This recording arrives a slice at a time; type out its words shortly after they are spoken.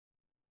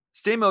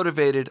Stay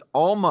motivated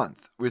all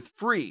month with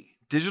free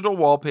digital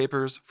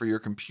wallpapers for your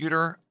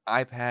computer,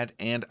 iPad,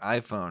 and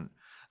iPhone.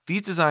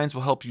 These designs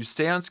will help you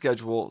stay on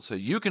schedule so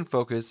you can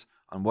focus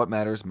on what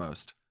matters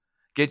most.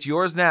 Get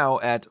yours now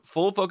at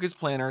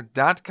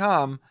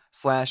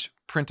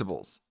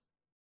fullfocusplanner.com/printables.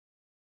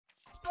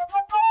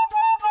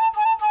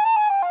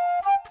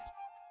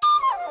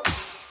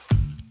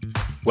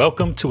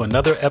 Welcome to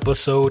another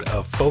episode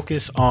of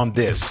Focus on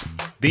This,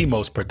 the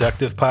most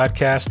productive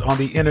podcast on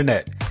the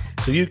internet,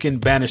 so you can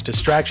banish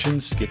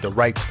distractions, get the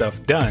right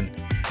stuff done,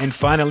 and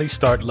finally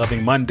start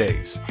loving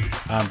Mondays.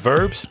 I'm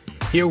Verbs,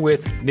 here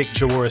with Nick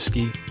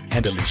Jaworski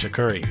and Alicia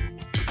Curry.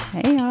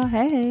 Hey y'all,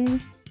 hey.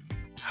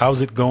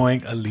 How's it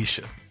going,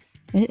 Alicia?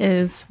 It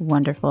is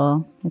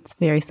wonderful. It's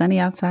very sunny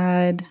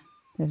outside.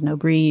 There's no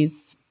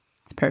breeze.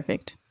 It's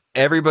perfect.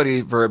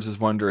 Everybody, Verbs, is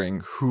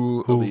wondering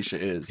who Alicia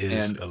is.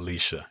 And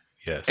Alicia,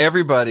 yes.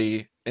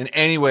 Everybody in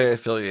any way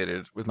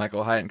affiliated with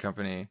Michael Hyatt and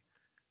Company,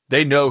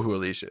 they know who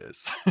Alicia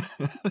is.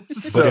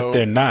 But if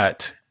they're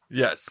not,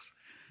 yes,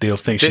 they'll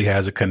think she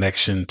has a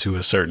connection to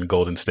a certain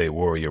Golden State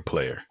Warrior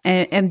player.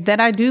 And that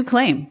I do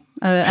claim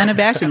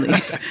unabashedly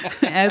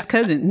as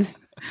cousins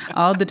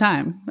all the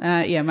time.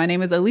 Yeah, my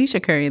name is Alicia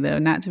Curry, though,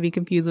 not to be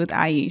confused with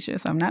Aisha.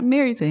 So I'm not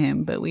married to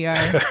him, but we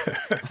are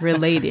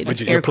related. But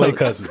you're play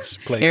cousins.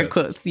 Air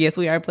quotes. Yes,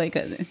 we are play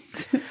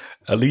cousins.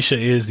 Alicia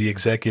is the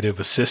executive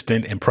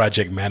assistant and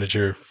project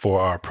manager for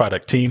our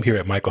product team here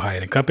at Michael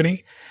Hyatt and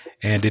Company.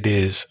 And it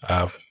is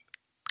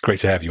great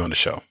to have you on the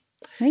show.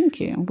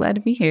 Thank you. I'm glad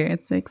to be here.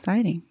 It's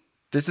exciting.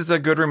 This is a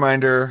good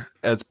reminder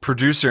as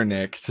producer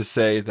Nick to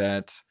say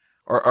that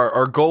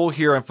our goal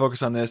here on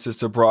Focus on This is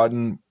to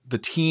broaden the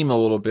team a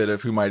little bit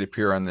of who might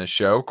appear on this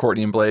show.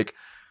 Courtney and Blake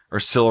are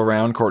still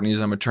around. Courtney's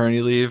on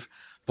maternity leave.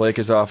 Blake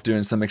is off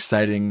doing some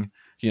exciting,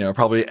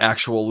 probably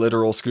actual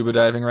literal scuba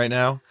diving right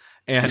now.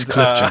 And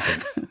cliff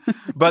jumping.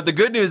 But the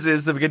good news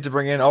is that we get to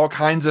bring in all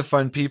kinds of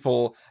fun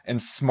people and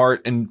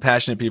smart and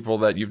passionate people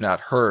that you've not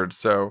heard.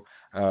 So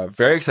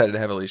very excited to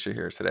have Alicia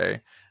here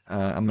today.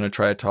 I'm going to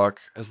try to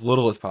talk as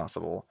little as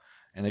possible.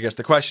 And I guess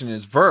the question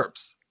is,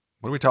 Verbs,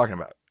 what are we talking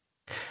about?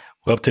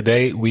 Well,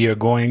 today we are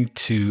going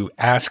to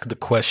ask the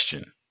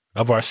question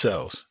of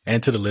ourselves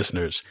and to the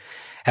listeners.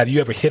 Have you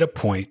ever hit a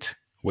point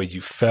where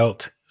you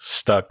felt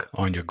stuck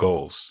on your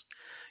goals?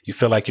 You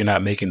feel like you're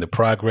not making the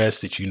progress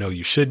that you know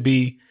you should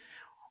be,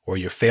 or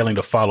you're failing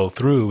to follow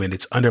through and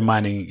it's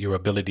undermining your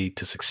ability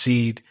to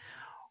succeed.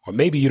 Or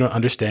maybe you don't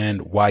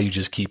understand why you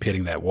just keep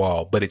hitting that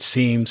wall, but it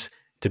seems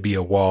to be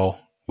a wall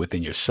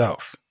within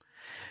yourself.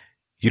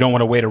 You don't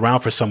want to wait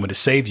around for someone to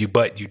save you,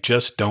 but you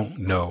just don't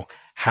know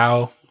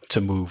how to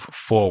move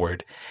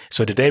forward.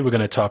 So today we're going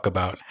to talk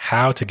about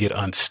how to get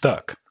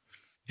unstuck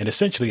and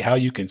essentially how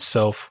you can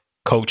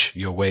self-coach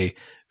your way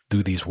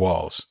through these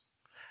walls.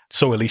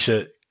 So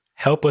Alicia,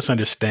 help us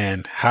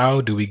understand, how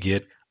do we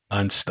get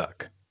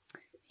unstuck?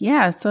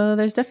 Yeah, so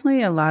there's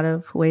definitely a lot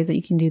of ways that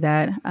you can do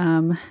that.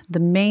 The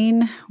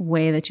main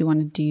way that you want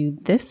to do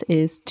this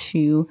is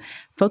to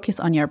focus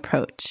on your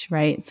approach,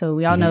 right? So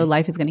we all know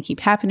life is going to keep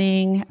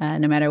happening.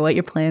 No matter what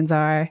your plans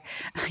are,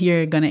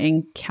 you're going to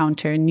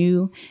encounter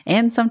new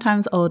and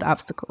sometimes old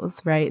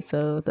obstacles, right?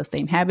 So the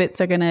same habits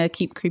are going to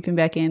keep creeping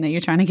back in that you're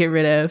trying to get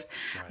rid of,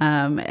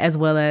 as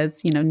well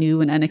as,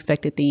 new and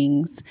unexpected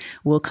things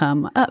will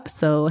come up.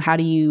 So how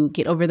do you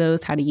get over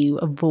those? How do you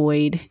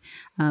avoid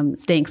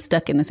staying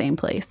stuck in the same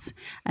place?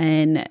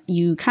 And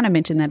you kind of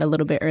mentioned that a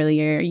little bit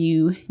earlier.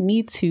 You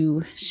need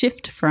to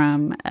shift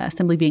from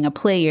simply being a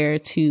player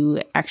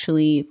to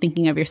actually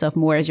thinking of yourself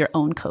more as your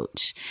own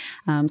coach.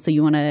 So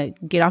you want to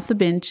get off the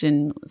bench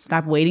and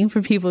stop waiting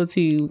for people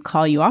to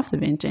call you off the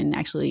bench and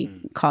actually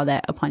call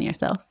that upon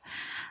yourself.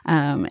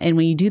 And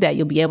when you do that,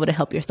 you'll be able to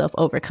help yourself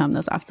overcome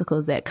those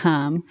obstacles that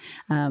come.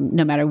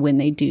 No matter when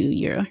they do,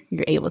 you're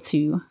able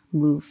to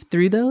move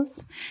through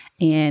those.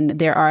 And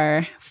there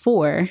are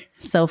 4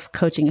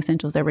 self-coaching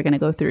essentials that we're going to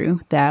go through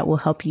that will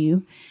help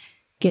you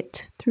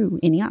get through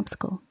any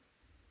obstacle.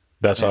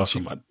 That's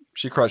awesome.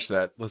 She crushed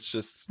that.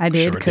 I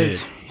did,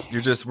 because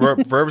you're just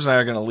Verbs and I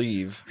are going to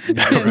leave.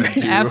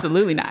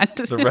 Absolutely not.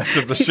 The rest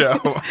of the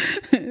show.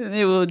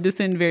 It will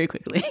descend very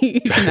quickly. You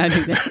should not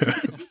do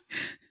that.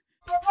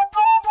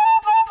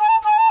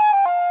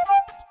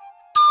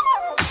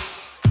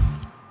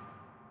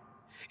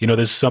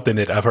 This is something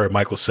that I've heard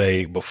Michael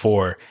say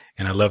before,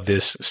 and I love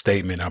this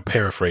statement. I'm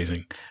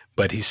paraphrasing,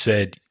 but he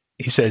says,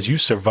 you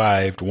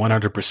survived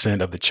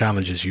 100% of the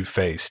challenges you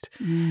faced.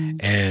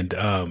 And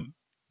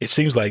it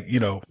seems like,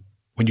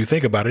 when you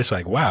think about it, it's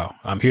like, wow,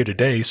 I'm here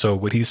today. So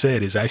what he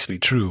said is actually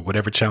true.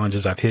 Whatever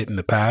challenges I've hit in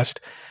the past,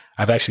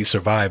 I've actually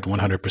survived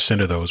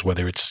 100% of those,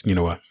 whether it's,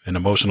 an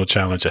emotional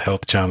challenge, a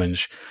health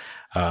challenge,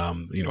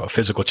 a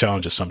physical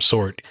challenge of some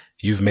sort.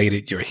 You've made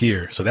it, you're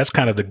here. So that's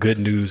kind of the good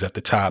news at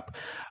the top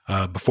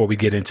before we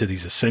get into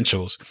these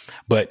essentials.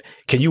 But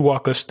can you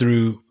walk us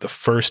through the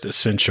first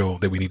essential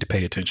that we need to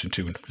pay attention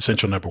to,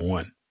 essential number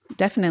 1?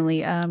 Definitely.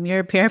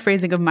 Your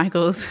paraphrasing of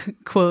Michael's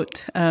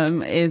quote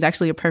is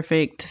actually a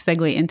perfect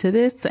segue into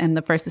this. And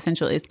the first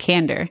essential is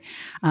candor.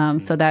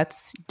 So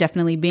that's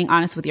definitely being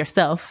honest with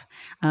yourself.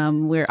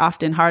 We're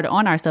often hard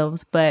on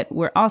ourselves, but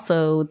we're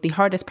also the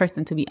hardest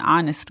person to be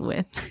honest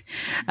with.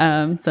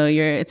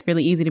 It's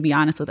really easy to be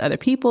honest with other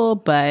people,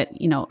 but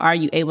are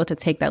you able to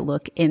take that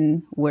look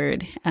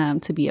inward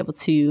to be able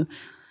to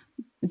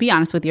be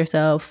honest with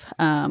yourself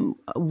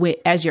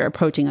as you're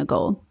approaching a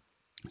goal?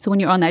 So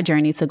when you're on that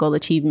journey to goal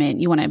achievement,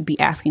 you want to be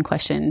asking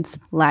questions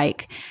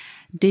like,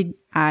 did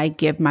I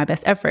give my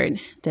best effort?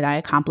 Did I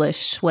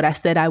accomplish what I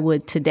said I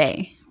would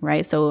today?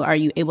 Right? So are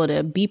you able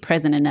to be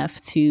present enough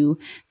to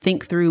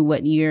think through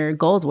what your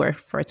goals were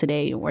for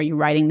today? Or are you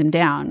writing them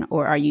down?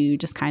 Or are you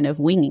just kind of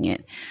winging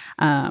it?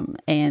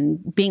 And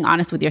being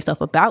honest with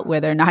yourself about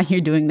whether or not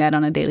you're doing that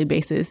on a daily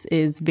basis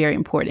is very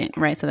important,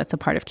 right? So that's a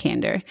part of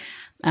candor.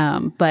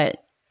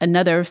 But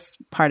another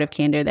part of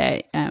candor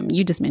that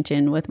you just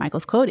mentioned with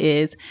Michael's quote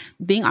is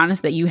being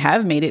honest that you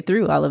have made it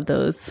through all of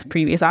those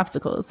previous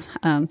obstacles.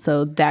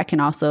 So that can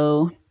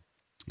also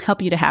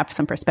help you to have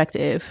some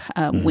perspective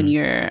when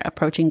you're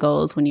approaching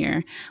goals, when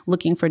you're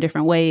looking for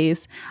different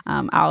ways.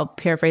 I'll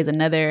paraphrase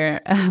another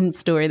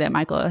story that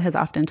Michael has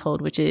often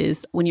told, which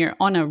is when you're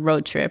on a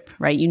road trip,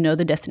 right? You know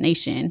the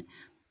destination,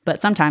 but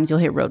sometimes you'll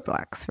hit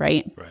roadblocks,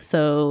 right?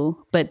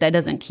 So, but that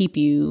doesn't keep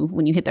you,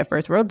 when you hit that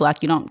first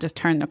roadblock, you don't just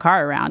turn the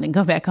car around and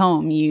go back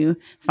home. You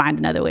find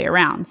another way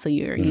around. So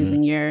you're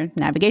using your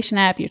navigation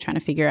app. You're trying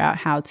to figure out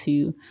how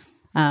to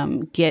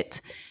get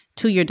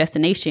to your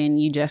destination.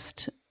 You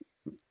just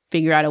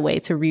figure out a way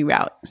to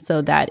reroute.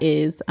 So that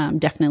is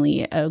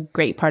definitely a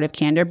great part of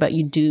candor, but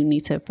you do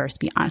need to first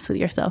be honest with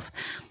yourself.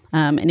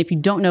 And if you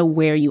don't know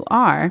where you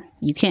are,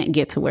 you can't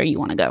get to where you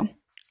want to go.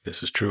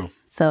 This is true.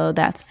 So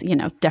that's,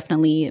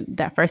 definitely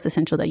that first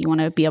essential that you want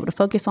to be able to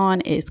focus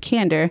on is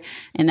candor.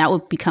 And that will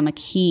become a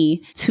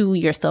key to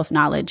your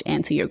self-knowledge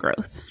and to your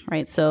growth,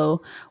 right?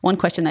 So one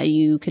question that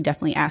you could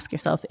definitely ask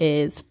yourself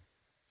is,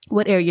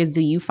 what areas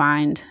do you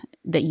find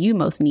that you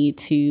most need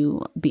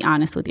to be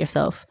honest with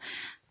yourself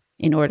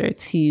in order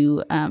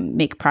to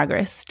make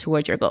progress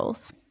towards your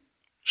goals?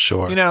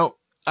 Sure.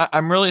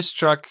 I'm really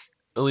struck,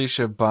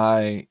 Alicia,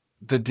 by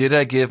the did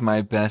I give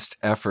my best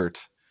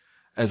effort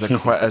as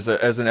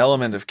as an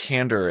element of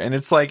candor. And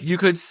it's like you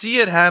could see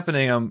it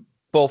happening on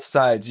both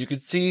sides. You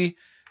could see,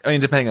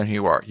 depending on who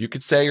you are, you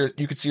could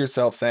see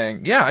yourself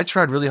saying, yeah, I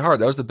tried really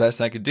hard. That was the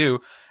best I could do.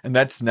 And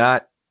that's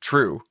not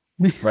true.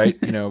 Right.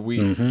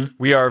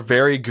 We are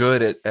very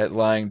good at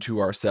lying to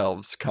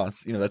ourselves.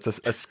 That's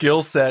a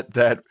skill set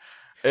that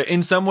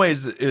in some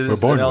ways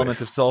is an element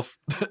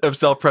of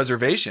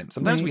self-preservation.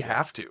 Sometimes we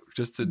have to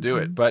just to do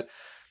it. But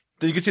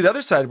you can see the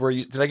other side where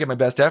did I get my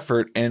best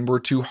effort and we're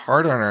too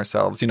hard on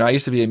ourselves. I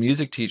used to be a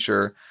music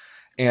teacher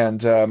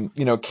and,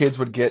 kids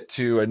would get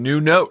to a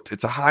new note.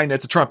 It's a high note.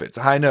 It's a trumpet. It's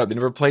a high note. They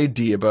never played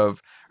D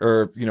above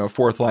or,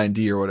 fourth line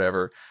D or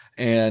whatever.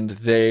 And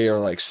they are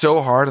like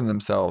so hard on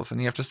themselves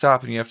and you have to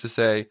stop and you have to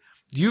say,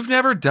 you've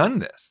never done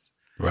this.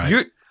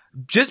 Right.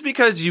 Just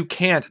because you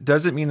can't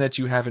doesn't mean that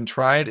you haven't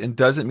tried and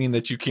doesn't mean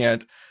that you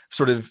can't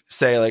sort of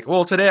say like,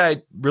 well, today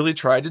I really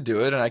tried to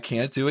do it and I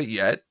can't do it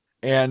yet.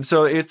 And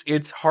so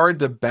it's hard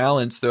to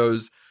balance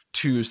those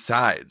two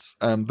sides.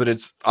 But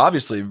it's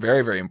obviously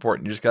very, very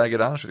important. You just got to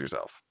get honest with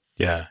yourself.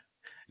 Yeah.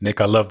 Nick,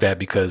 I love that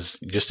because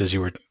just as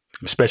you were,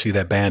 especially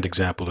that band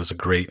example is a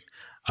great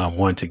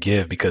one to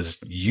give because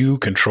you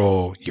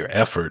control your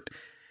effort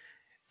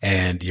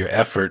and your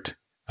effort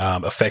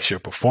affects your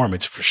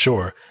performance for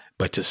sure.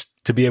 But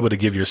to be able to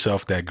give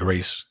yourself that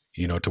grace,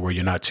 to where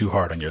you're not too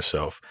hard on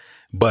yourself,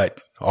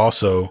 but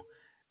also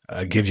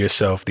give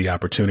yourself the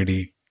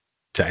opportunity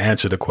to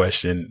answer the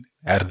question,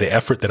 out of the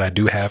effort that I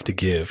do have to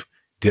give,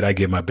 did I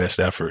give my best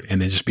effort?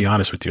 And then just be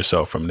honest with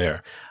yourself from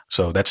there.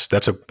 So that's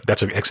an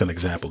excellent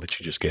example that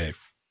you just gave.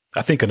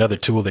 I think another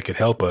tool that could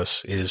help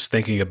us is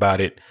thinking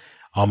about it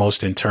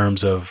almost in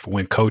terms of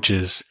when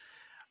coaches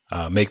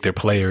make their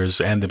players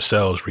and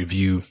themselves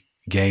review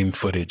game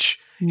footage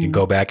and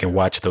go back and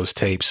watch those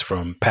tapes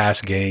from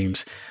past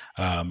games.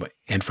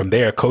 And from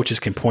there, coaches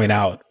can point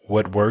out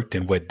what worked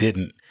and what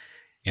didn't.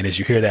 And as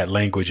you hear that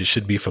language, it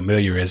should be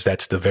familiar as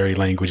that's the very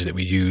language that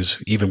we use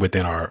even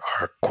within our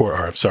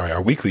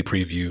weekly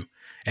preview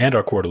and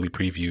our quarterly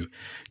preview,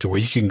 to where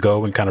you can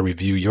go and kind of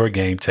review your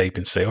game tape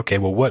and say, okay,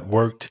 well, what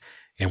worked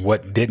and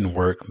what didn't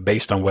work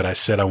based on what I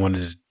said I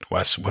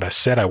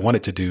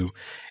wanted to do,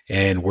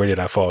 and where did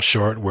I fall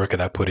short? Where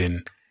could I put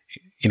in,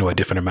 a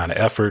different amount of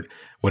effort,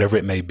 whatever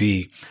it may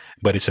be.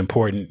 But it's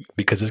important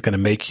because it's going to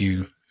make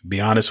you be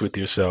honest with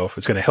yourself.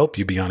 It's going to help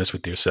you be honest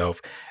with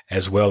yourself,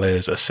 as well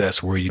as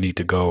assess where you need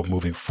to go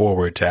moving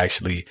forward to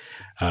actually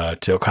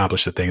to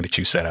accomplish the thing that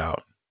you set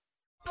out.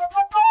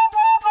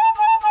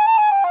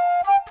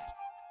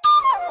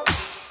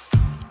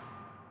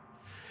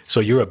 So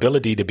your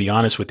ability to be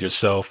honest with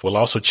yourself will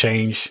also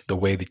change the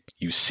way that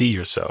you see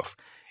yourself.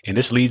 And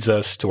this leads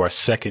us to our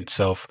second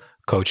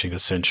self-coaching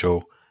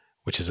essential,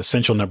 which is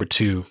essential number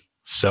 2,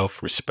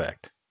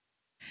 self-respect.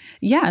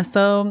 Yeah.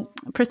 So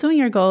pursuing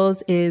your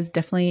goals is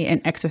definitely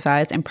an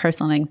exercise in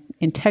personal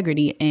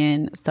integrity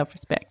and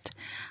self-respect.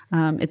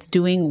 It's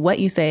doing what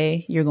you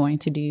say you're going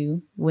to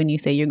do when you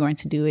say you're going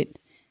to do it,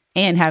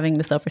 and having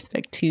the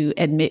self-respect to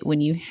admit when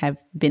you have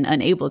been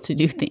unable to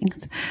do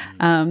things.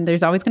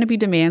 There's always going to be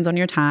demands on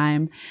your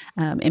time,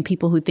 and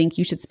people who think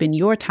you should spend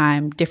your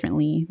time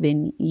differently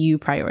than you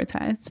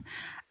prioritize.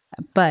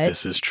 But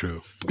this is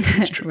true. This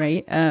is true.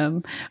 Right.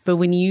 But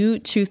when you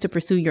choose to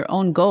pursue your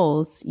own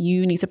goals,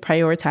 you need to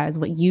prioritize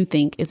what you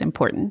think is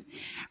important.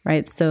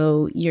 Right.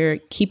 So you're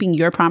keeping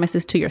your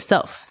promises to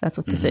yourself. That's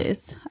what this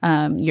is.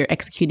 You're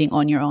executing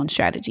on your own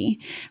strategy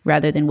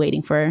rather than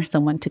waiting for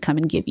someone to come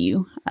and give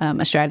you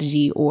a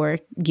strategy or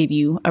give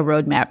you a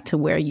roadmap to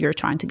where you're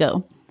trying to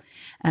go.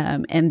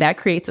 And that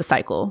creates a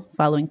cycle.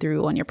 Following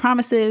through on your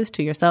promises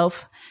to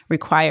yourself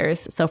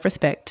requires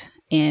self-respect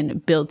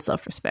and builds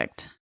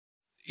self-respect.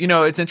 You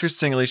know, it's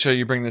interesting, Alicia,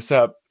 you bring this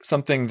up.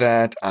 Something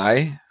that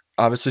I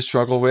obviously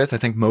struggle with. I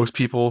think most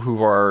people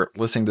who are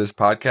listening to this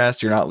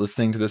podcast, you're not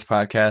listening to this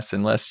podcast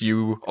unless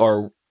you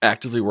are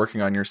actively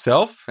working on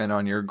yourself and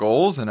on your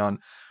goals and on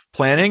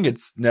planning.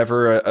 It's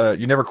never,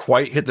 you never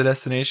quite hit the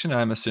destination.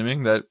 I'm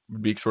assuming that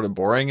would be sort of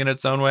boring in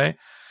its own way.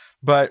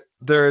 But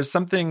there is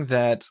something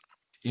that,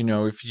 you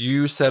know, if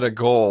you set a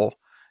goal,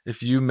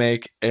 if you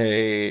make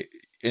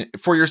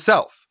for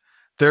yourself,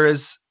 there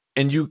is,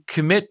 and you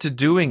commit to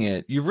doing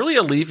it, you've really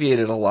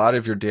alleviated a lot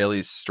of your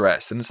daily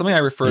stress. And something I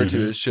refer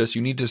to is just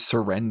you need to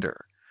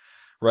surrender,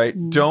 right?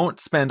 Don't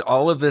spend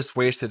all of this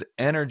wasted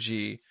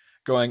energy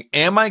going,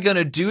 am I going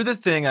to do the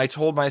thing I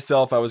told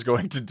myself I was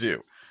going to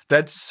do?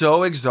 That's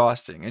so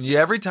exhausting. And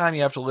every time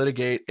you have to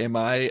litigate, am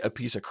I a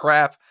piece of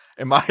crap?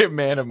 Am I a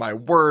man of my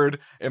word?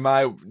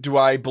 Do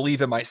I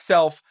believe in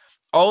myself?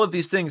 All of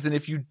these things. And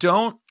if you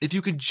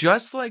could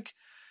just like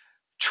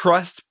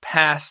trust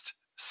past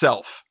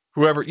self,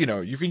 whoever, you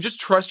know, you can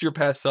just trust your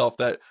past self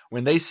that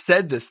when they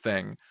said this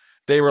thing,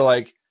 they were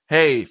like,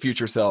 hey,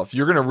 future self,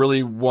 you're going to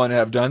really want to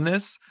have done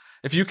this.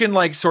 If you can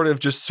like sort of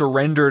just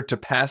surrender to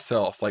past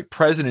self, like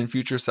present and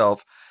future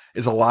self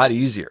is a lot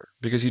easier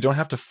because you don't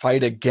have to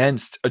fight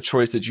against a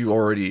choice that you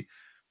already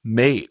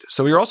made.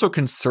 So you're also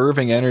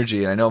conserving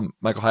energy. And I know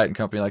Michael Hyatt and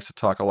company likes to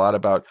talk a lot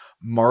about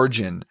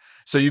margin.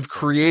 So you've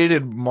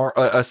created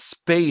a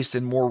space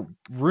and more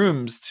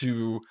rooms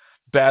to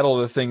battle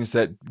the things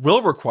that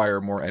will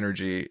require more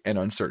energy and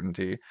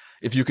uncertainty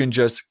if you can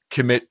just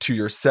commit to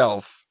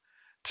yourself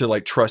to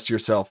like trust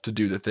yourself to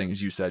do the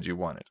things you said you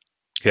wanted.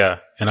 Yeah.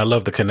 And I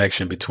love the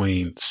connection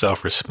between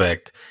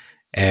self-respect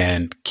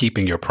and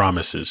keeping your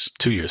promises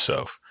to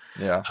yourself.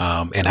 Yeah.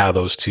 And how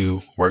those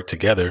two work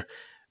together.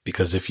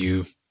 Because if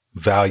you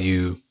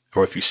value,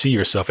 or if you see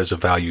yourself as a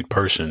valued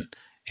person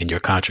and your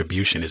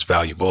contribution is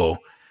valuable,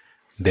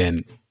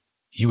 then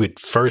you would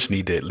first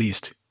need to at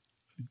least,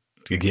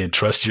 again,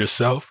 trust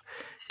yourself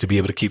to be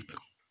able to keep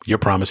your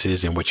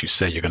promises and what you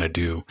say you're going to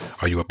do.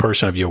 Are you a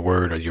person of your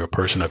word? Are you a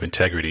person of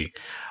integrity?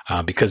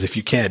 Because if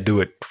you can't do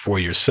it for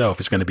yourself,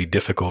 it's going to be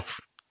difficult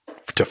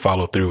to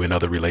follow through in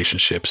other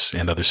relationships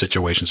and other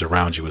situations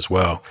around you as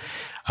well.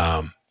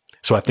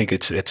 So I think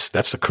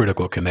that's a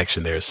critical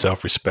connection there, is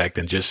self-respect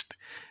and just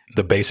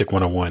the basic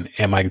 101.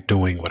 Am I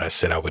doing what I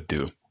said I would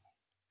do?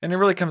 And it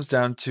really comes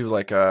down to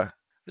like a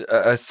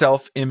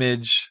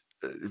self-image.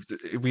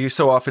 We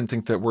so often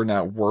think that we're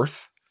not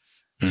worth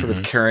sort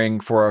of caring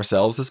for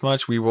ourselves as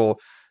much. We will,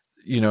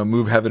 you know,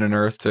 move heaven and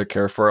earth to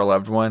care for our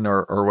loved one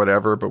or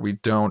whatever, but we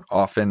don't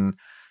often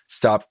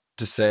stop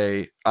to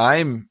say,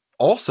 I'm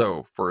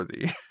also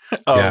worthy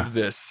of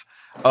this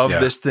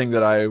thing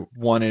that I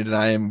wanted, and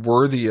I am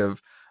worthy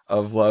of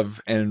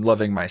love and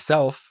loving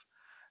myself.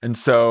 And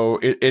so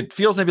it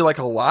feels maybe like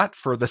a lot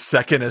for the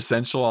second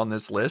essential on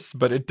this list,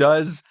 but it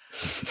does,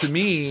 to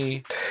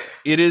me,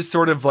 it is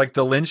sort of like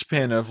the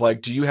linchpin of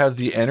like, do you have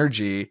the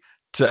energy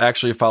to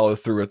actually follow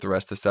through with the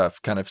rest of the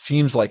stuff? Kind of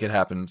seems like it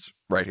happens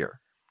right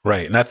here.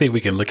 Right. And I think we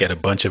can look at a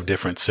bunch of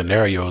different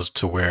scenarios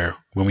to where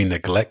when we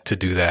neglect to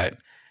do that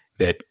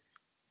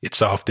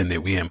it's often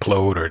that we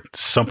implode, or at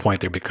some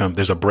point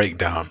there's a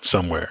breakdown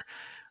somewhere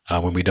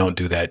when we don't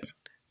do that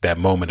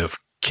moment of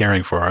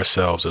caring for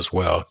ourselves as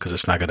well, because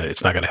it's not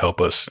gonna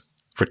help us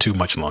for too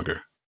much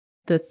longer.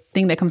 The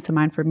thing that comes to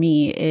mind for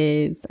me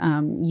is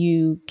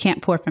you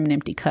can't pour from an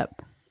empty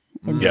cup.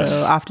 And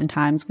so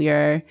oftentimes we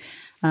are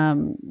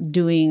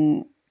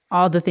doing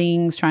all the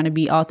things, trying to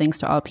be all things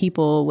to all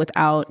people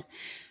without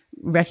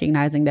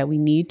recognizing that we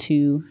need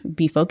to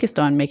be focused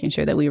on making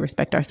sure that we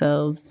respect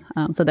ourselves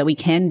so that we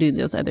can do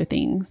those other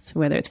things,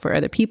 whether it's for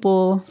other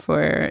people,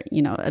 for,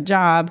 you know, a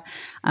job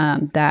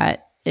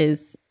that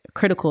is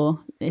critical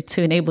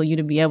to enable you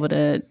to be able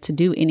to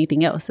do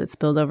anything else that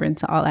spills over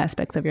into all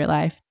aspects of your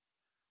life.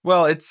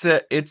 Well,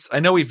 I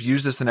know we've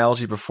used this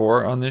analogy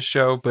before on this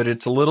show, but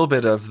it's a little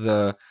bit of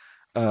the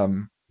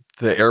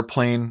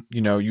airplane,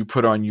 you know, you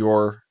put on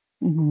your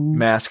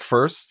mask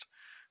first,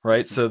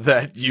 right? So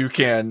that you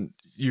can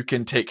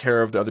take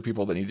care of the other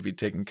people that need to be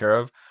taken care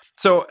of.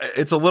 So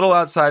it's a little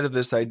outside of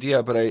this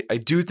idea, but I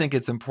do think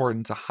it's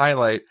important to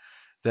highlight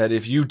that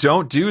if you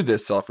don't do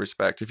this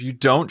self-respect, if you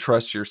don't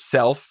trust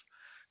yourself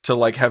to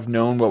like have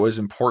known what was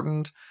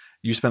important,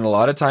 you spend a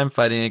lot of time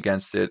fighting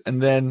against it.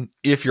 And then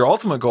if your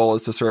ultimate goal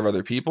is to serve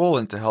other people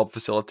and to help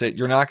facilitate,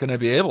 you're not going to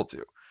be able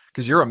to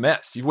because you're a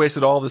mess. You've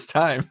wasted all this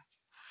time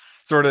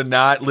sort of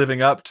not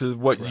living up to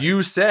what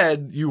you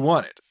said you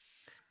wanted.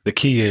 The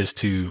key is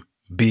to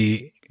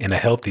be in a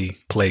healthy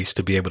place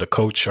to be able to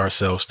coach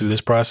ourselves through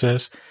this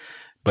process.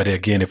 But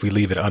again, if we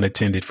leave it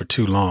unattended for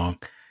too long,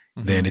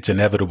 then it's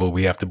inevitable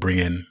we have to bring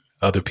in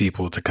other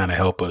people to kind of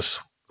help us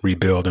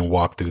rebuild and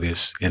walk through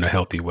this in a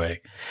healthy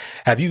way.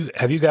 Have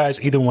you guys,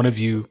 either one of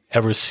you,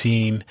 ever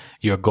seen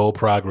your goal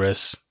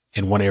progress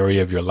in one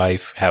area of your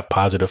life have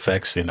positive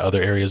effects in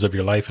other areas of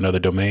your life and other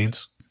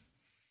domains?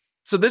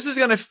 So this is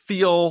going to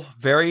feel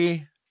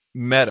very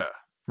meta,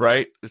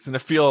 right? It's going to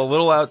feel a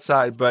little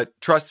outside, but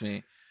trust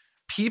me,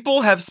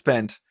 people have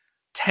spent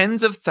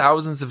tens of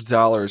thousands of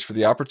dollars for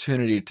the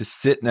opportunity to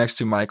sit next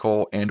to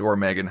Michael and or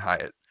Megan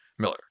Hyatt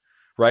Miller,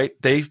 right?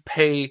 They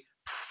pay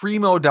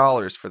primo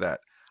dollars for that.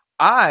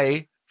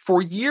 I,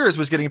 for years,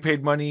 was getting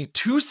paid money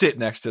to sit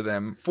next to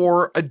them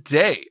for a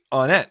day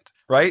on end,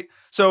 right?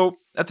 So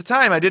at the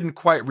time, I didn't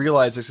quite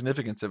realize the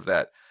significance of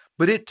that.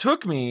 But it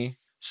took me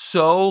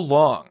so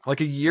long,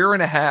 like a year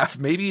and a half,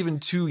 maybe even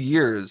 2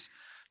 years,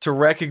 to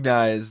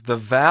recognize the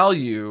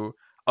value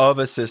of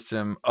a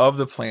system, of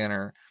the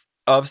planner,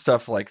 of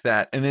stuff like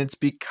that. And it's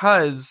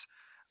because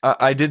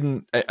I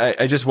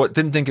just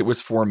didn't think it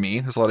was for me.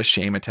 There's a lot of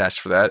shame attached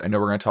for that. I know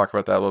we're going to talk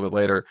about that a little bit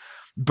later.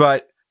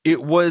 But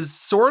it was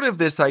sort of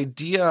this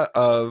idea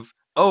of,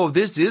 oh,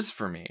 this is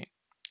for me.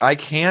 I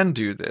can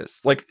do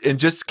this. Like, and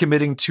just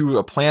committing to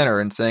a planner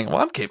and saying, well,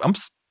 I'm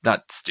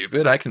not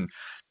stupid. I can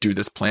do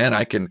this plan.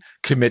 I can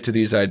commit to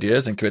these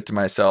ideas and commit to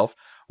myself.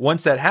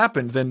 Once that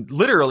happened, then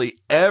literally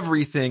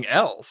everything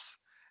else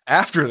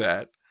after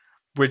that,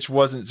 which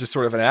wasn't just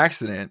sort of an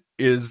accident,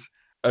 is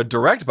a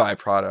direct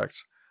byproduct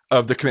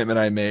of the commitment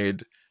I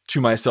made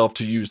to myself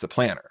to use the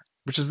planner,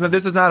 this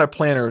is not a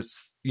planner,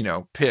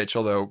 pitch,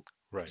 although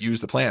use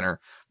the planner,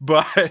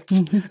 but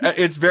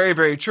it's very,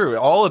 very true.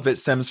 All of it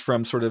stems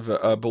from sort of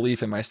a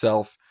belief in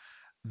myself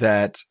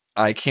that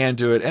I can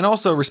do it. And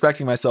also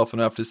respecting myself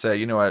enough to say,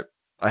 you know what,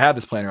 I have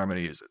this planner, I'm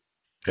going to use it.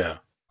 Yeah.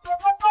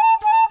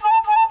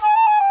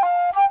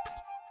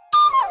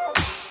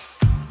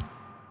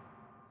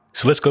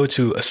 So let's go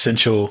to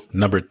essential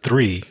number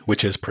 3,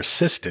 which is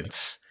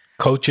persistence.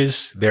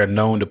 Coaches, they're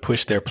known to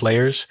push their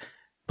players,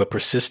 but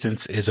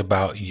persistence is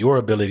about your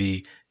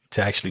ability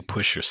to actually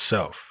push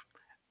yourself.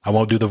 I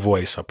won't do the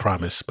voice, I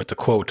promise, but to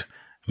quote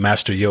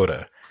Master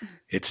Yoda,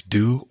 it's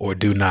do or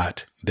do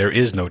not. There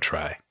is no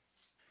try.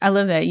 I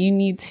love that. You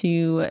need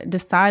to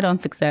decide on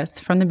success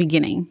from the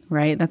beginning,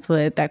 right? That's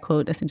what that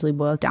quote essentially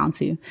boils down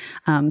to.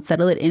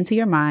 Settle it into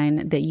your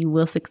mind that you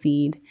will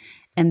succeed.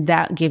 And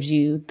that gives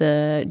you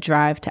the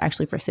drive to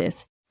actually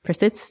persist.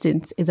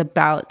 Persistence is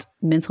about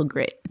mental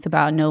grit. It's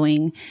about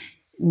knowing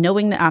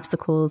the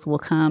obstacles will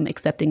come,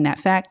 accepting that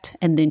fact,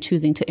 and then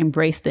choosing to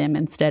embrace them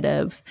instead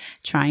of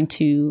trying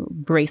to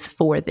brace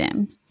for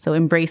them. So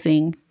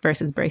embracing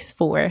versus brace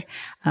for,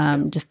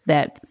 just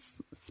that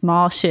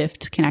small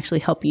shift can actually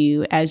help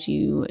you as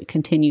you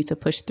continue to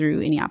push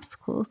through any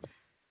obstacles.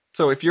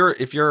 So if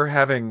you're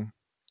having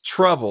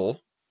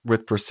trouble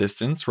with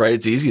persistence, right?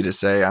 It's easy to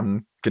say,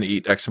 I'm going to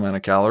eat X amount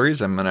of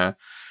calories. I'm going to,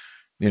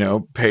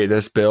 pay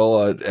this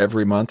bill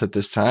every month at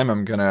this time.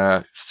 I'm going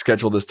to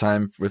schedule this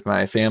time with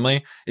my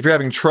family. If you're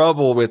having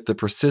trouble with the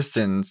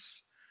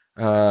persistence,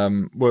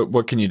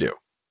 what can you do?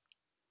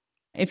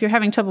 If you're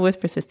having trouble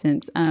with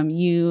persistence,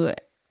 there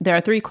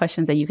are 3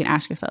 questions that you can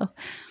ask yourself.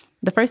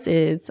 The first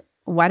is,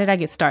 why did I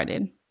get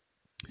started?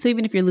 So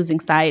even if you're losing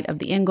sight of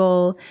the end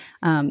goal,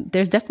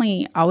 there's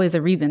definitely always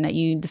a reason that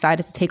you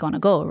decided to take on a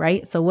goal,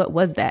 right? So what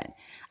was that?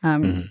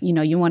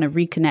 You want to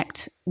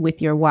reconnect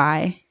with your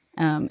why.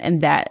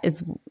 And that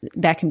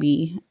can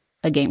be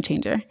a game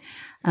changer.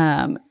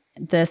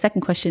 The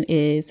second question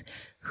is,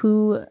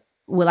 who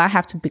will I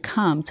have to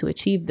become to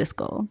achieve this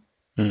goal?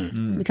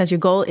 Mm-hmm. Because your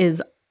goal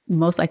is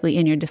most likely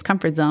in your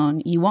discomfort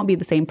zone. You won't be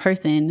the same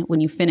person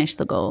when you finish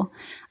the goal.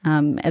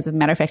 As a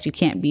matter of fact, you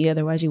can't be,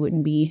 otherwise you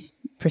wouldn't be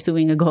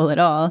pursuing a goal at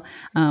all,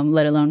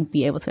 let alone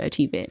be able to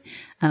achieve it.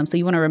 So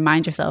you want to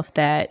remind yourself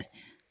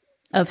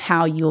of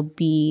how you'll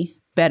be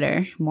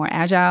better, more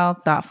agile,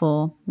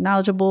 thoughtful,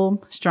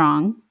 knowledgeable,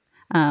 strong.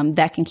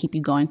 That can keep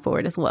you going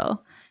forward as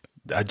well.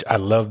 I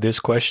love this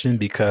question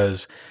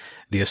because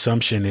the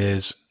assumption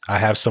is I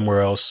have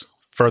somewhere else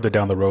further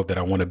down the road that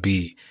I want to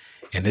be.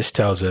 And this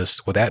tells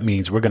us, well, that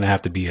means we're going to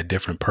have to be a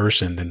different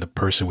person than the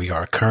person we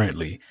are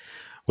currently,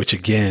 which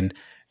again,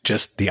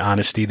 just the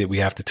honesty that we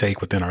have to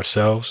take within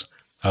ourselves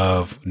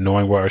of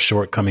knowing where our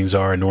shortcomings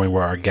are, knowing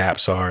where our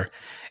gaps are,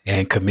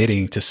 and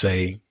committing to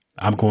say,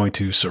 I'm going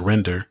to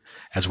surrender,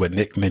 as what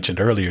Nick mentioned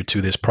earlier,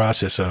 to this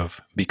process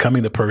of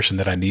becoming the person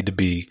that I need to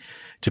be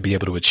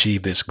able to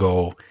achieve this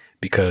goal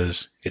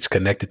because it's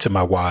connected to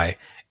my why.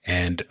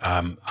 And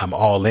I'm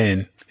all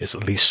in. It's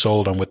at least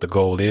sold on what the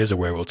goal is or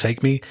where it will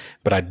take me.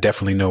 But I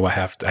definitely know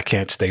I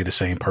can't stay the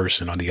same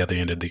person on the other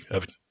end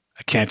of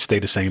I can't stay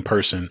the same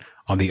person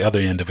on the other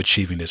end of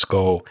achieving this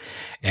goal.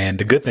 And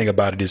the good thing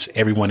about it is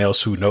everyone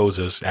else who knows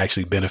us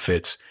actually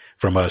benefits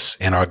from us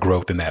and our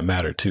growth in that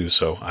matter too.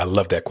 So I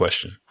love that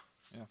question.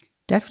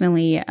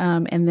 Definitely.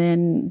 And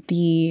then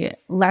the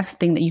last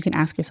thing that you can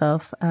ask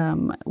yourself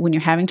when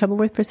you're having trouble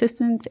with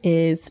persistence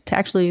is to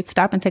actually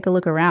stop and take a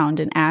look around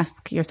and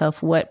ask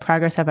yourself, what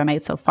progress have I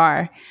made so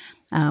far?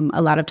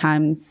 A lot of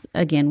times,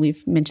 again,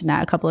 we've mentioned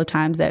that a couple of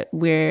times, that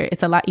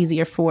it's a lot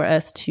easier for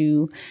us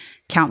to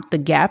count the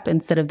gap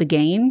instead of the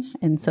gain.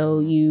 And so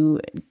you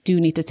do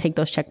need to take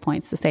those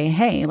checkpoints to say,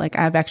 hey, like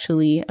I've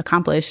actually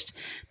accomplished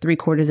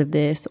 3/4 of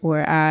this,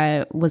 or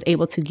I was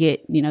able to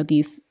get,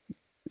 these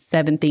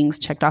 7 things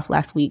checked off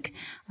last week.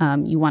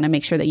 You want to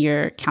make sure that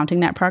you're counting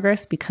that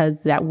progress, because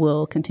that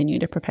will continue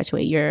to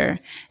perpetuate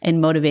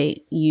and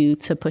motivate you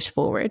to push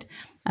forward.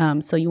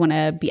 So you want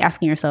to be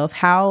asking yourself,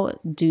 how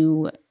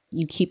do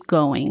you keep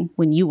going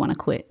when you want to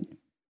quit?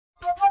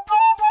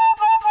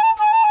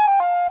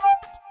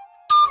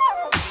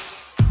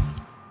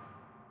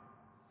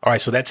 All right,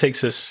 so that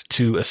takes us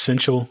to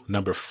essential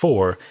number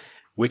 4,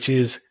 which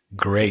is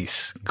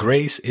grace.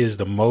 Grace is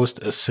the most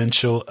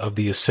essential of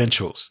the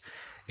essentials.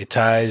 It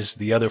ties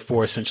the other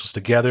 4 essentials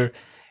together,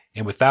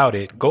 and without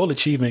it, goal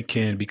achievement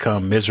can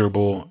become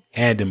miserable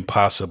and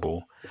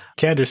impossible.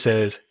 Candor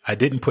says, I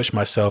didn't push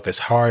myself as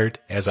hard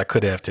as I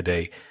could have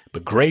today,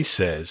 but grace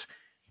says,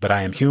 but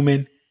I am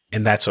human,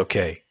 and that's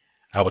okay.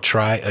 I will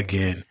try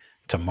again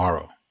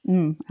tomorrow.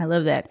 I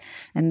love that.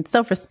 And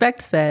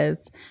self-respect says,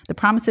 the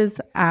promises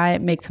I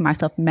make to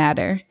myself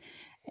matter.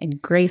 And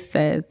grace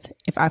says,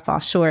 if I fall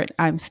short,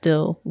 I'm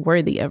still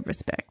worthy of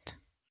respect.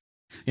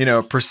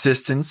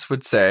 Persistence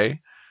would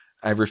say,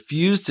 I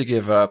refuse to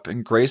give up.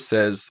 And grace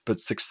says, but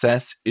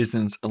success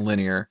isn't a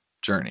linear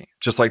journey.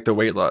 Just like the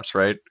weight loss,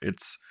 right?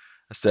 It's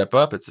a step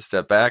up, it's a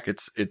step back.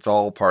 It's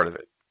all part of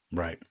it.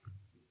 Right.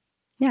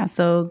 Yeah.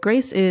 So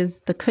grace is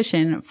the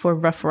cushion for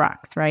rough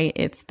rocks, right?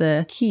 It's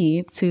the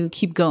key to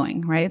keep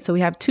going, right? So we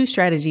have 2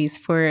 strategies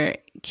for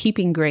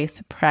keeping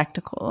grace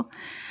practical.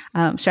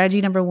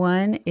 Strategy number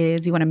 1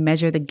 is you want to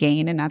measure the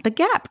gain and not the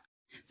gap.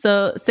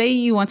 So say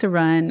you want to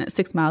run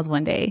 6 miles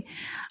one day,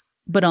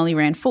 but only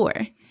ran 4.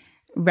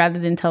 Rather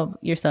than tell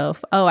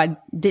yourself, oh, I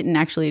didn't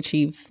actually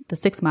achieve the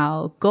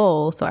 6-mile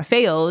goal, so I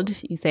failed,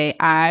 you say,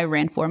 I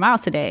ran 4 miles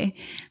today,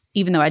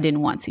 even though I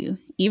didn't want to,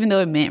 even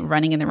though it meant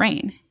running in the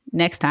rain.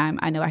 Next time,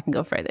 I know I can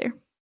go further.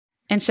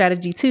 And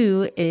strategy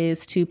 2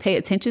 is to pay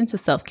attention to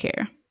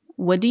self-care.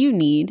 What do you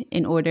need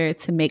in order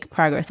to make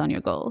progress on your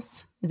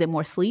goals? Is it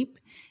more sleep?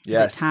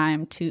 Yes. Is it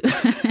time to...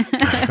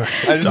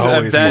 It's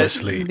always more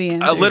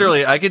sleep.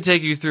 I could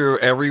take you through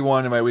every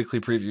one of my weekly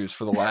previews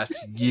for the last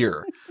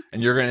year,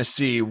 and you're going to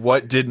see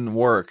what didn't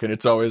work. And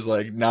it's always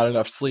like not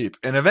enough sleep.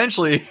 And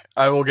eventually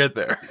I will get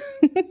there.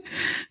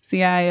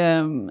 See,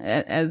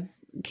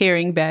 as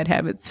carrying bad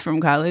habits from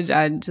college,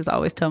 I just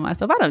always tell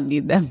myself, I don't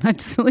need that much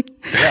sleep.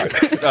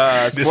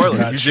 Yeah.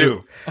 Spoiler, you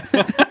do.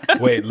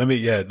 Wait, let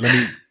me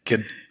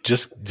get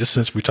just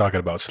since we're talking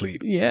about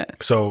sleep. Yeah.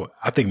 So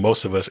I think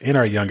most of us in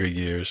our younger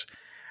years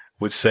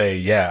would say,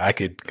 yeah, I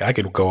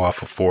could go off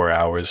for 4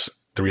 hours,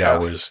 3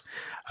 hours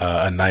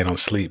a night on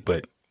sleep.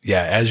 But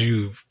yeah, as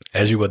you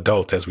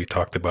adult, as we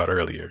talked about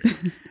earlier,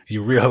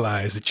 you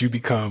realize that you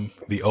become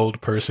the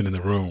old person in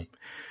the room.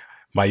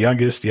 My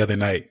youngest, the other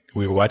night,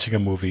 we were watching a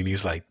movie and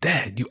he's like,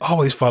 Dad, you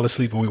always fall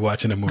asleep when we're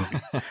watching a movie.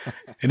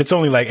 And it's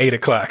only like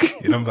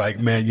 8:00. And I'm like,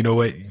 man, you know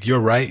what? You're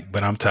right,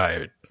 but I'm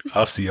tired.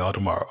 I'll see y'all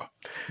tomorrow.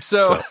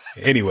 So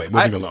anyway,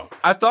 moving along.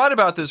 I've thought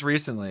about this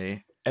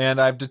recently, and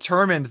I've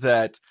determined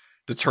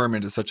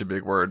is such a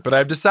big word, but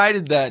I've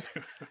decided that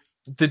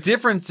the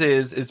difference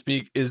is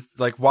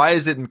like, why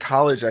is it in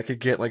college I could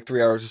get like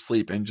 3 hours of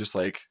sleep and just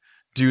like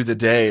do the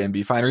day and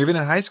be fine, or even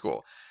in high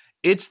school?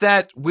 It's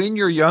that when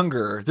you're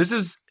younger,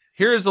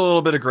 here's a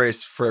little bit of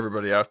grace for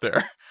everybody out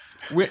there.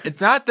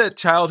 It's not that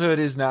childhood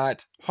is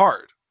not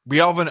hard. We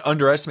often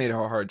underestimate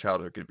how hard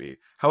childhood could be.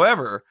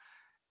 However,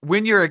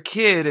 when you're a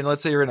kid and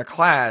let's say you're in a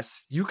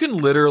class, you can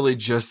literally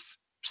just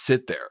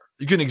sit there.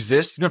 You can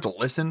exist. You don't have to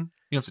listen.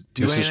 You don't have to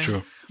do anything. This is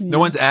true. No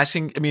one's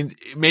asking. I mean,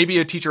 maybe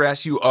a teacher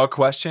asks you a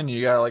question.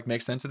 You got to like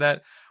make sense of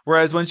that.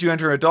 Whereas once you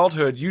enter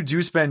adulthood, you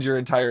do spend your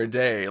entire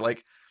day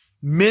like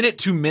minute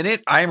to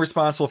minute. I am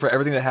responsible for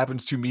everything that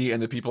happens to me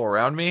and the people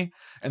around me.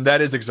 And that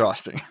is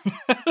exhausting.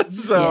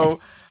 So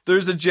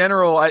there's a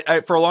general, I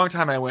for a long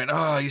time I went,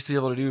 I used to be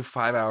able to do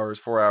 5 hours,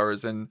 4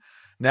 hours. And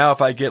now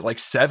if I get like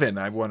 7,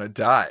 I want to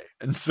die.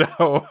 And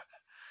so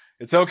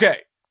it's okay.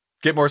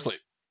 Get more sleep.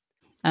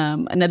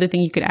 Another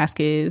thing you could ask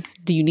is,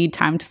 do you need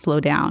time to slow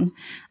down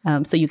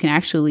so you can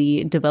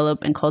actually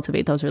develop and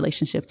cultivate those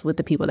relationships with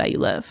the people that you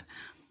love?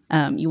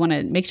 You want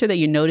to make sure that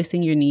you're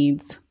noticing your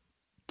needs.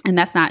 And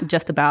that's not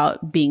just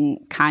about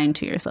being kind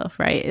to yourself,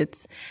 right?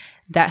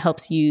 That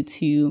helps you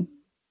to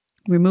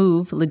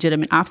remove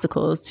legitimate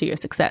obstacles to your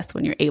success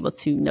when you're able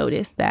to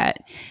notice that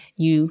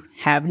you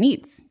have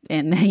needs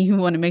and that you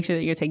want to make sure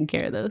that you're taking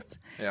care of those.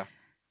 Yeah.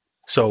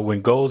 So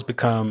when goals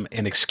become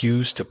an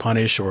excuse to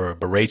punish or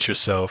berate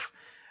yourself,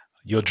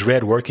 you'll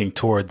dread working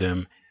toward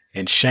them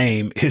and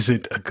shame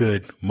isn't a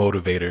good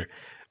motivator.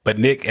 But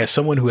Nick, as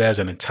someone who has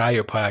an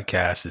entire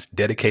podcast that's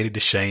dedicated to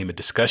shame, a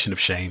discussion of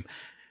shame,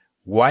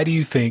 why do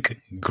you think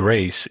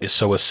grace is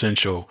so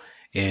essential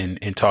in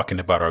talking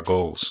about our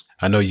goals?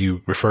 I know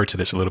you referred to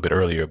this a little bit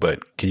earlier,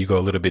 but can you go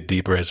a little bit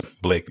deeper, as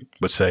Blake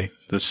would say?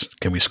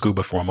 Can we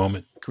scuba for a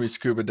moment? Can we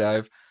scuba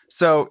dive?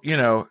 So,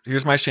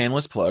 here's my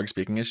shameless plug.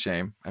 Speaking of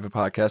shame, I have a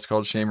podcast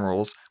called Shame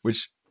Rules,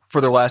 which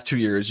for the last 2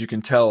 years, you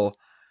can tell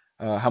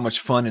how much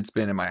fun it's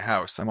been in my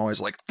house. I'm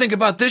always like, think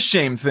about this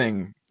shame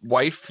thing,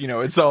 wife.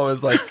 It's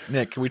always like,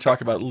 Nick, can we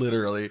talk about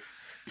literally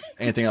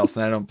anything else?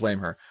 And I don't blame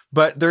her.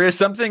 But there is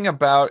something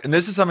about, and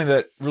this is something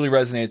that really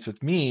resonates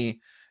with me,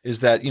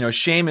 is that,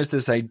 shame is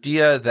this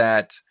idea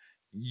that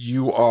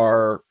you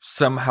are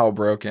somehow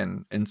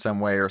broken in some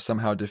way or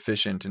somehow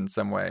deficient in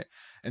some way.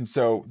 And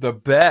so the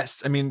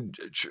best, I mean,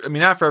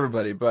 not for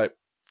everybody, but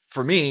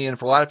for me and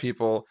for a lot of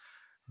people,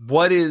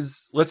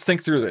 let's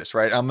think through this,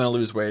 right? I'm going to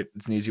lose weight.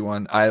 It's an easy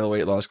one. I have a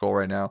weight loss goal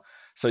right now.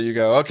 So you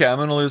go, okay, I'm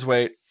going to lose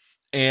weight,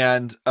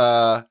 and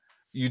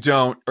you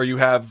don't, or you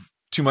have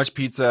too much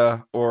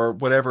pizza or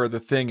whatever the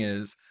thing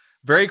is.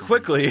 Very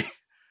quickly,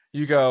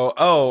 you go,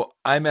 oh,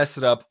 I messed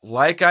it up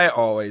like I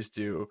always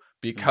do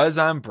because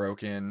I'm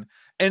broken.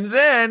 And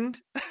then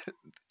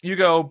you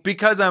go,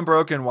 because I'm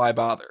broken, why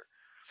bother?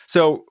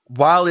 So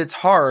while it's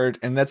hard,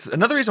 and that's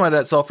another reason why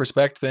that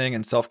self-respect thing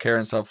and self-care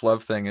and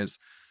self-love thing is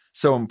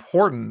so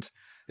important,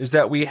 is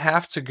that we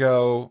have to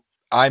go,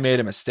 I made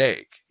a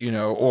mistake,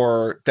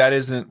 or that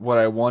isn't what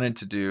I wanted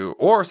to do.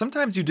 Or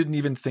sometimes you didn't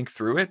even think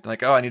through it.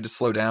 Like, oh, I need to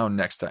slow down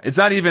next time. It's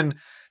not even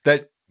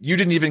that you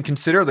didn't even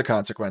consider the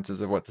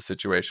consequences of what the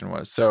situation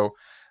was. So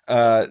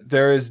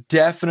there is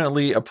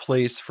definitely a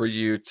place for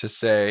you to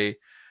say,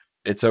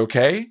 it's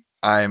okay.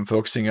 I'm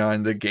focusing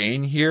on the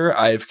gain here.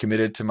 I've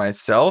committed to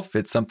myself.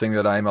 It's something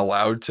that I'm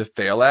allowed to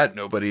fail at.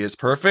 Nobody is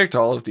perfect.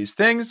 All of these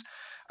things.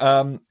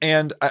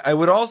 And I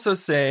would also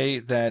say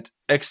that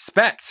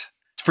expect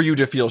for you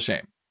to feel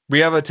shame. We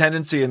have a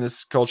tendency in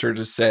this culture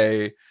to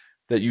say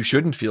that you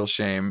shouldn't feel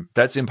shame.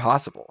 That's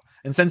impossible.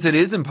 And since it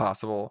is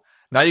impossible,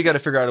 now you got to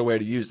figure out a way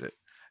to use it.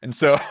 And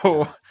so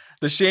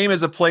the shame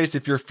is a place,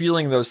 if you're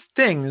feeling those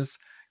things,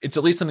 it's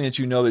at least something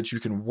that that you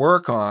can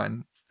work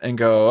on and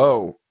go,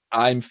 oh,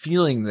 I'm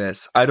feeling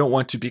this. I don't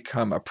want to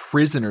become a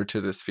prisoner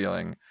to this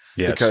feeling.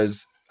 Yes.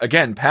 Because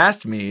again,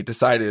 past me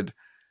decided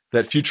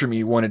that future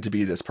me wanted to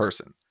be this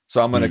person.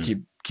 So I'm going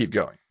to keep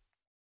going.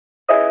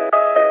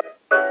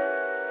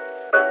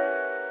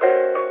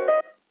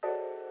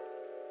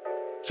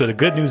 So the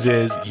good news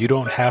is you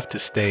don't have to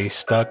stay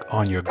stuck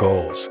on your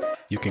goals.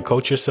 You can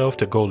coach yourself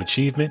to goal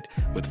achievement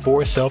with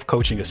 4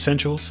 self-coaching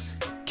essentials: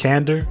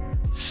 candor,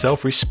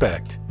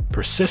 self-respect,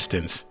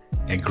 persistence,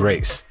 and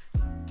grace.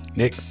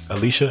 Nick,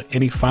 Alicia,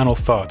 any final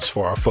thoughts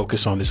for our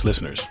Focus on This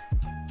listeners?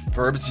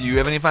 Verbs, do you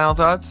have any final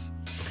thoughts?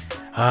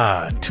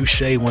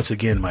 Touche once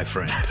again, my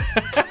friend.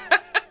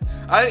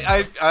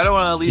 I don't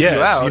want to leave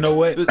you out. You know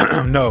what?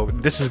 No,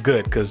 this is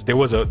good, because there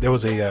was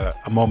a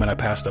moment I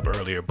passed up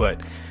earlier,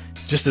 but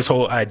just this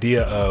whole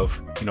idea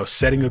of,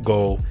 setting a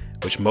goal,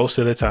 which most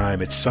of the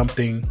time it's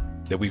something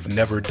that we've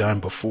never done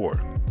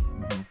before.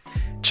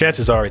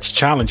 Chances are it's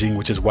challenging,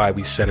 which is why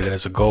we set it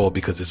as a goal,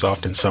 because it's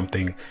often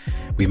something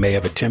we may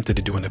have attempted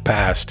to do in the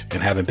past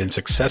and haven't been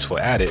successful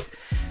at it.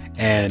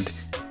 And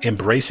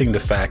embracing the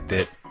fact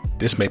that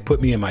this may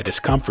put me in my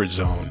discomfort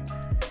zone,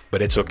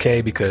 but it's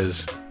okay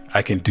because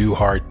I can do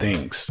hard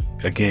things.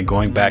 Again,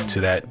 going back to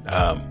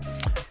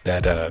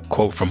that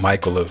quote from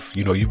Michael of,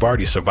 you've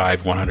already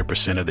survived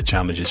 100% of the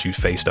challenges you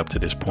faced up to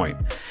this point.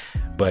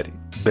 But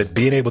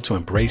being able to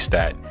embrace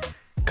that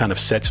kind of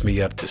sets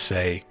me up to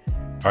say,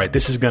 all right,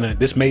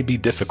 this may be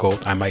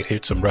difficult. I might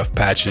hit some rough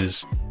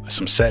patches,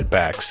 some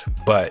setbacks,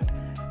 but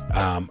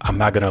I'm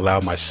not going to allow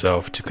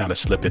myself to kind of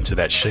slip into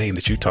that shame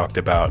that you talked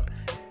about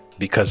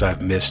because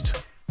I've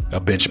missed a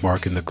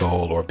benchmark in the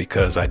goal, or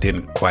because I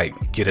didn't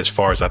quite get as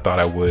far as I thought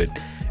I would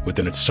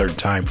within a certain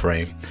time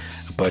frame.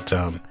 But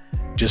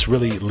just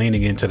really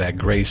leaning into that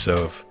grace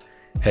of,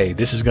 hey,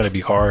 this is going to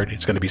be hard.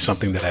 It's going to be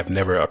something that I've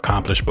never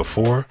accomplished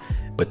before,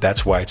 but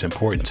that's why it's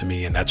important to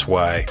me. And that's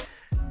why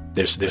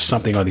there's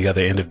something on the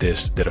other end of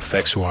this that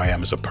affects who I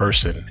am as a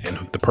person and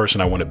the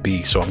person I want to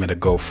be. So I'm going to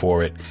go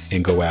for it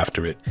and go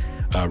after it,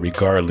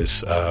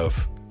 regardless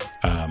of,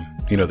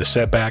 the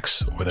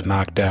setbacks or the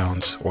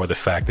knockdowns or the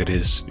fact that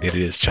it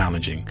is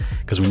challenging.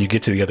 Because when you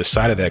get to the other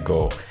side of that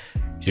goal,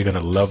 you're going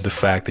to love the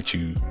fact that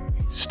you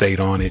stayed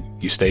on it,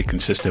 you stayed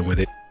consistent with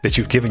it, that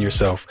you've given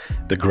yourself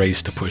the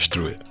grace to push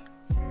through it.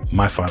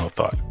 My final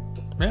thought.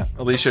 Yeah.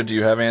 Alicia, do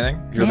you have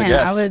anything? You're the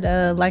guest.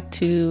 I would like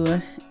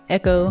to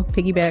echo,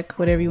 piggyback,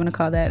 whatever you want to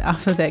call that,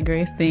 off of that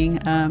grace thing.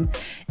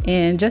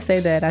 And just say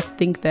that I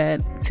think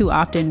that too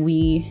often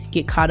we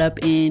get caught up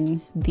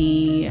in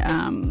the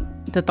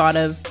thought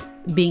of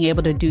being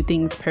able to do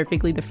things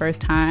perfectly the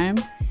first time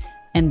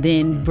and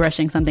then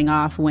brushing something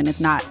off when it's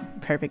not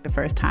perfect the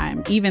first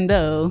time, even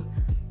though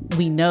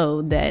we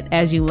know that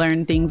as you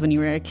learn things when you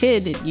were a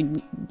kid,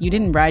 you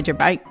didn't ride your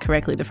bike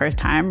correctly the first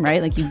time,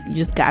 right? Like you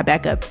just got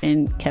back up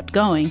and kept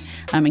going,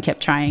 and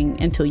kept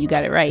trying until you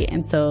got it right.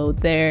 And so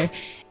there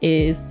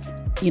is,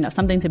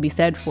 something to be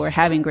said for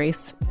having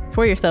grace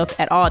for yourself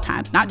at all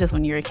times, not just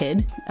when you're a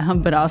kid,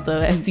 but also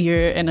as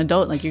you're an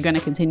adult. Like, you're going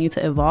to continue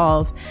to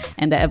evolve,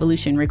 and that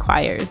evolution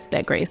requires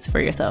that grace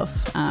for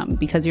yourself,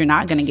 because you're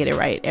not going to get it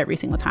right every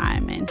single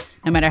time. And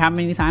no matter how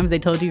many times they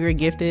told you were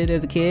gifted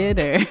as a kid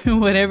or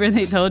whatever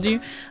they told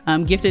you,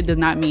 gifted does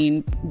not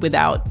mean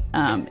without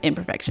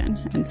imperfection.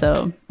 And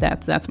so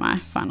that's my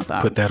final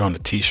thought. Put that on a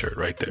t-shirt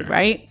right there.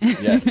 Right?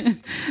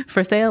 Yes.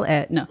 For sale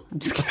at, no, I'm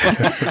just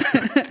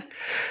kidding.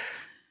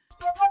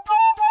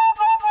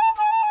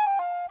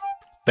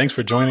 Thanks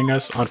for joining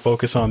us on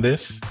Focus on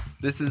This.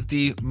 This is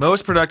the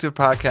most productive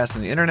podcast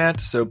on the internet,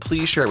 so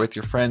please share it with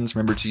your friends.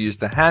 Remember to use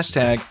the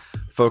hashtag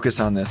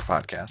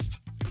 #FocusOnThisPodcast.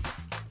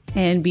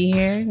 And be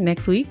here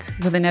next week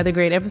with another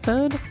great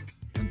episode.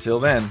 Until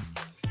then,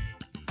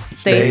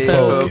 stay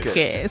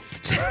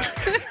focused.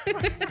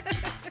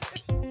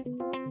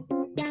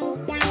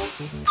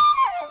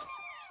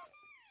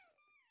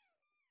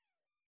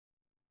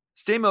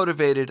 Stay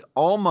motivated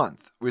all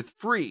month with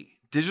free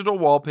digital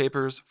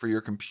wallpapers for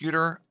your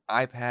computer,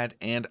 iPad,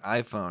 and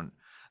iPhone.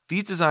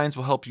 These designs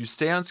will help you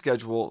stay on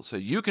schedule so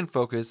you can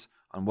focus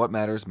on what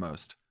matters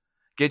most.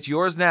 Get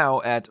yours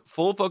now at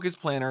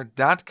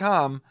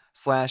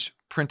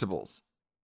fullfocusplanner.com/printables.